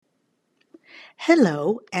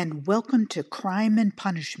Hello, and welcome to Crime and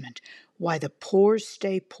Punishment: Why the Poor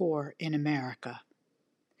Stay Poor in America.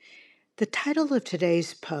 The title of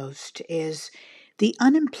today's post is The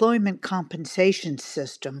Unemployment Compensation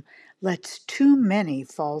System Lets Too Many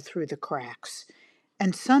Fall Through the Cracks,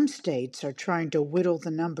 and some states are trying to whittle the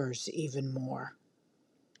numbers even more.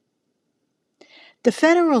 The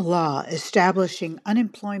federal law establishing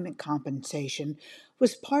unemployment compensation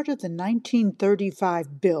was part of the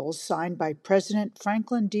 1935 bill signed by President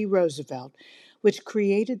Franklin D. Roosevelt, which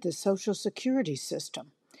created the Social Security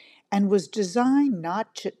system and was designed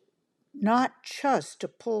not just to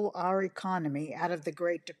pull our economy out of the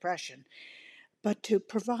Great Depression, but to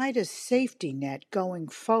provide a safety net going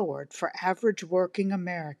forward for average working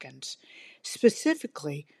Americans,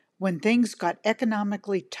 specifically when things got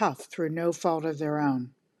economically tough through no fault of their own.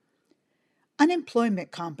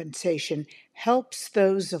 Unemployment compensation helps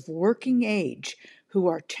those of working age who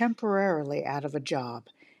are temporarily out of a job,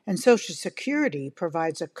 and Social Security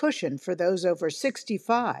provides a cushion for those over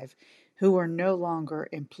 65 who are no longer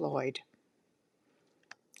employed.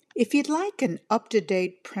 If you'd like an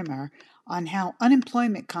up-to-date primer on how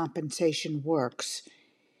unemployment compensation works,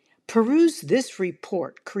 peruse this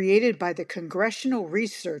report created by the Congressional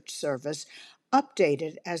Research Service,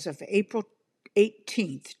 updated as of April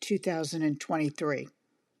 18, 2023.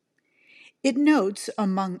 It notes,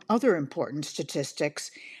 among other important statistics,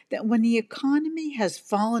 that when the economy has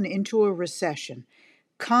fallen into a recession,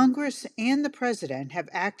 Congress and the President have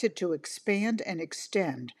acted to expand and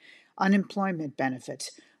extend unemployment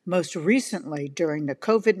benefits, most recently during the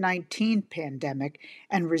COVID-19 pandemic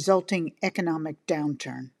and resulting economic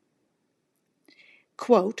downturn.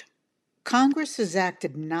 Quote, Congress has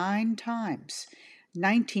acted 9 times,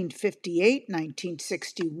 1958,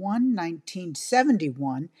 1961,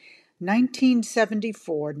 1971,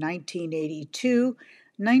 1974, 1982,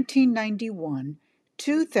 1991,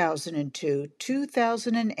 2002,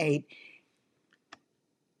 2008,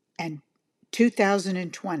 and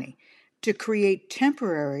 2020 to create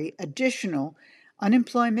temporary additional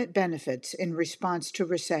unemployment benefits in response to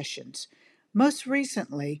recessions, most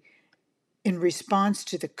recently in response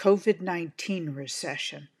to the COVID-19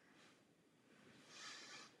 recession.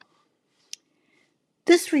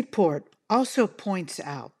 This report also points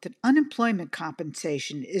out that unemployment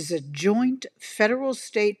compensation is a joint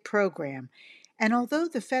federal-state program, and although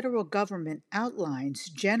the federal government outlines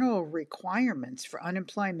general requirements for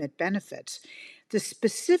unemployment benefits, the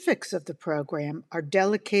specifics of the program are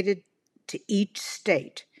delegated to each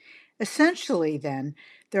state. Essentially, then,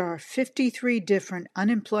 there are 53 different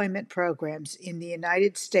unemployment programs in the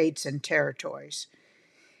United States and territories,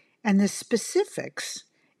 and the specifics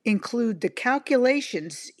include the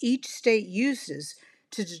calculations each state uses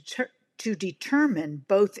to determine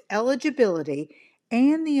both eligibility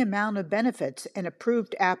and the amount of benefits an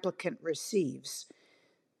approved applicant receives.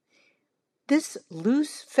 This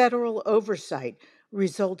loose federal oversight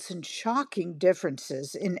results in shocking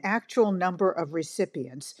differences in actual number of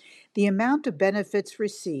recipients, the amount of benefits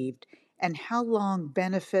received, and how long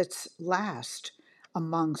benefits last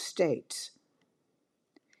among states.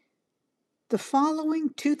 The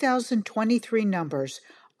following 2023 numbers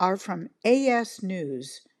are from AS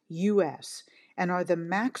News, U.S., and are the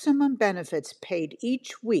maximum benefits paid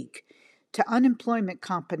each week to unemployment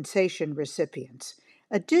compensation recipients.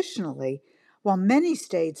 Additionally, while many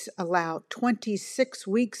states allow 26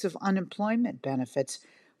 weeks of unemployment benefits,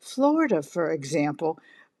 Florida, for example,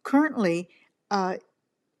 currently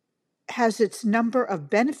has its number of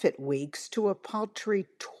benefit weeks to a paltry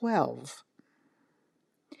 12.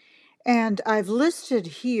 And I've listed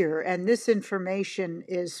here, and this information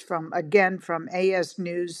is from AS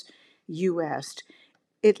News US.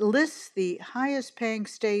 It lists the highest paying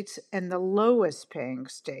states and the lowest paying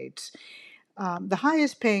states. The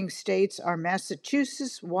highest paying states are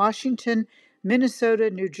Massachusetts, Washington, Minnesota,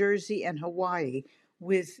 New Jersey, and Hawaii,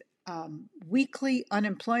 with weekly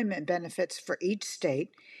unemployment benefits for each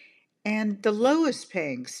state, and the lowest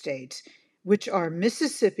paying states, which are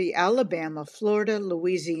Mississippi, Alabama, Florida,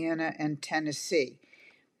 Louisiana, and Tennessee.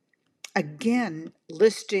 Again,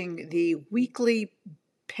 listing the weekly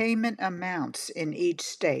payment amounts in each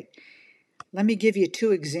state. Let me give you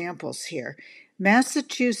 2 examples here.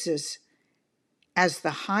 Massachusetts, as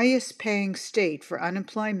the highest paying state for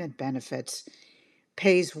unemployment benefits,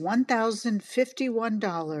 pays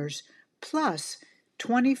 $1,051 plus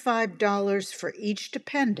 $25 for each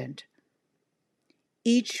dependent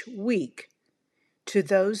each week to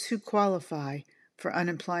those who qualify for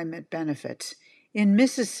unemployment benefits. In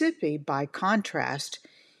Mississippi, by contrast,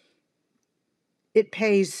 it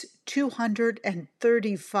pays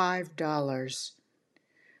 $235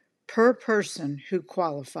 per person who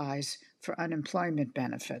qualifies for unemployment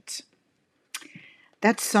benefits.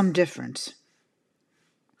 That's some difference.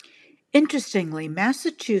 Interestingly,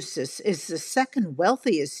 Massachusetts is the second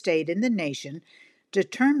wealthiest state in the nation,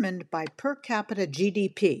 determined by per capita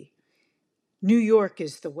GDP. New York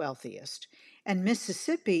is the wealthiest, and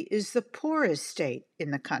Mississippi is the poorest state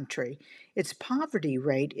in the country. Its poverty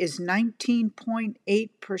rate is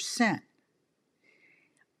 19.8%.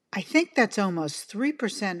 I think that's almost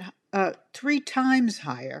 3%, 3 times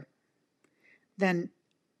higher than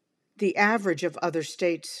the average of other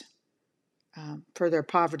states for their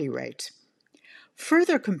poverty rates.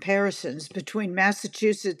 Further comparisons between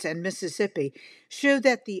Massachusetts and Mississippi show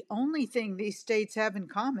that the only thing these states have in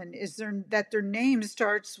common is that their name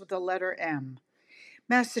starts with the letter M.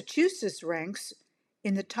 Massachusetts ranks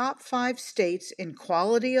in the top 5 states in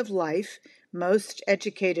quality of life, most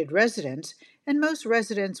educated residents, and most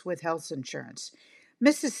residents with health insurance.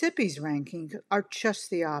 Mississippi's rankings are just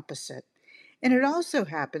the opposite, and it also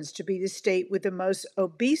happens to be the state with the most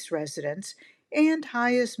obese residents and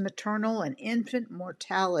highest maternal and infant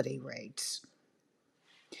mortality rates.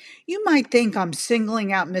 You might think I'm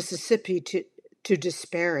singling out Mississippi to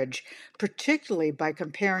disparage, particularly by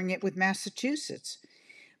comparing it with Massachusetts.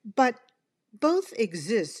 But both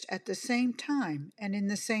exist at the same time and in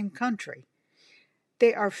the same country.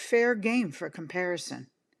 They are fair game for comparison.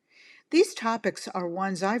 These topics are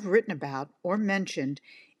ones I've written about or mentioned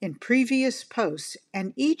in previous posts,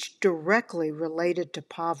 and each directly related to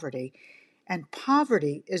poverty. And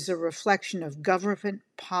poverty is a reflection of government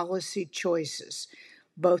policy choices,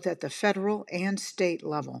 both at the federal and state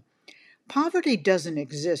level. Poverty doesn't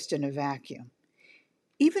exist in a vacuum.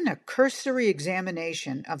 Even a cursory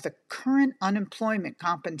examination of the current unemployment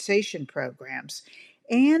compensation programs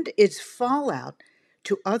and its fallout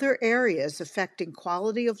to other areas affecting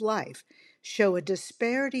quality of life show a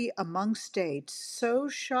disparity among states so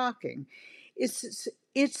shocking it's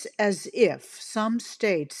as if some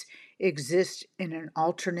states exist in an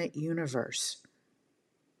alternate universe.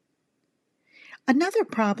 Another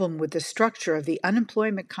problem with the structure of the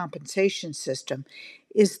unemployment compensation system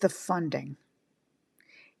is the funding.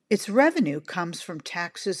 Its revenue comes from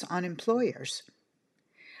taxes on employers.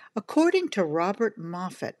 According to Robert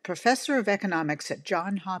Moffat, professor of economics at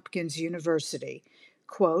Johns Hopkins University,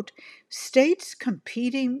 quote, states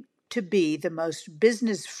competing to be the most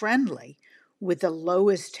business-friendly with the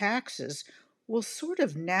lowest taxes will sort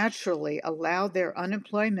of naturally allow their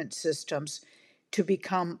unemployment systems to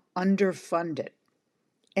become underfunded,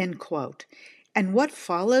 end quote. And what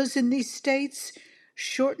follows in these states?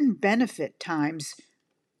 Shortened benefit times,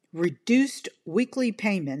 reduced weekly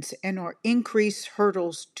payments, and/or increased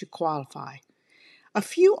hurdles to qualify. A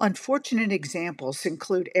few unfortunate examples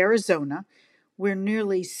include Arizona, where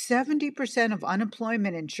nearly 70% of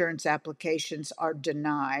unemployment insurance applications are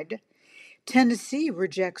denied. Tennessee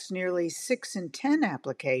rejects nearly 6 in 10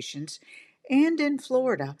 applications, and in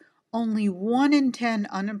Florida, only 1 in 10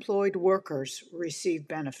 unemployed workers receive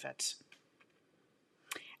benefits.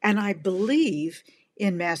 And I believe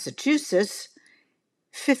in Massachusetts,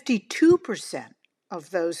 52% of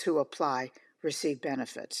those who apply receive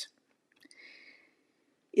benefits.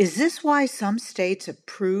 Is this why some states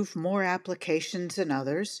approve more applications than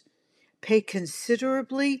others, pay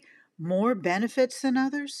considerably more benefits than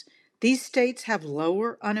others? These states have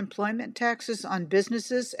lower unemployment taxes on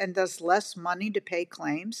businesses and thus less money to pay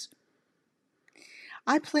claims.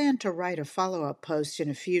 I plan to write a follow-up post in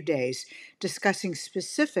a few days discussing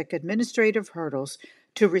specific administrative hurdles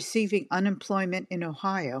to receiving unemployment in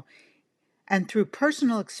Ohio and through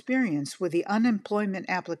personal experience with the unemployment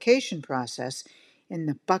application process in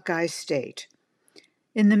the Buckeye State.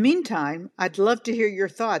 In the meantime, I'd love to hear your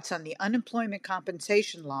thoughts on the unemployment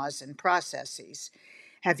compensation laws and processes.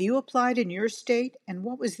 Have you applied in your state, and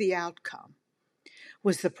what was the outcome?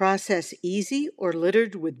 Was the process easy or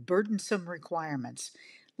littered with burdensome requirements?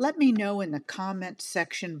 Let me know in the comment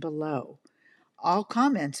section below. All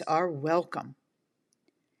comments are welcome.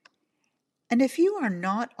 And if you are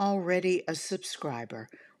not already a subscriber,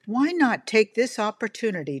 why not take this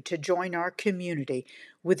opportunity to join our community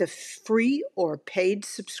with a free or paid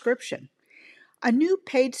subscription? A new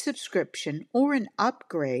paid subscription or an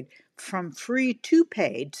upgrade from free to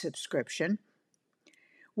paid subscription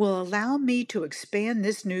will allow me to expand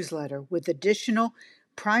this newsletter with additional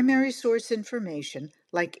primary source information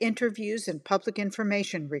like interviews and public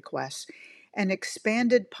information requests and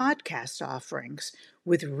expanded podcast offerings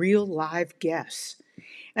with real live guests.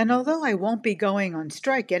 And although I won't be going on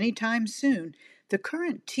strike anytime soon, the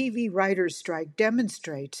current TV writers' strike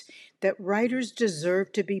demonstrates that writers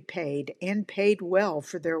deserve to be paid and paid well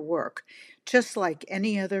for their work, just like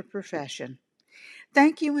any other profession.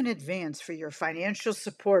 Thank you in advance for your financial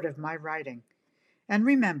support of my writing. And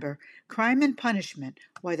remember, Crime and Punishment: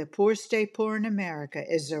 Why the Poor Stay Poor in America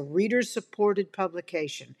is a reader-supported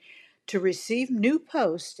publication. To receive new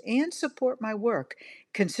posts and support my work,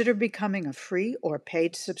 consider becoming a free or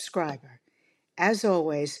paid subscriber. As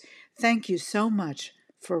always, thank you so much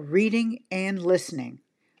for reading and listening.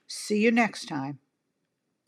 See you next time.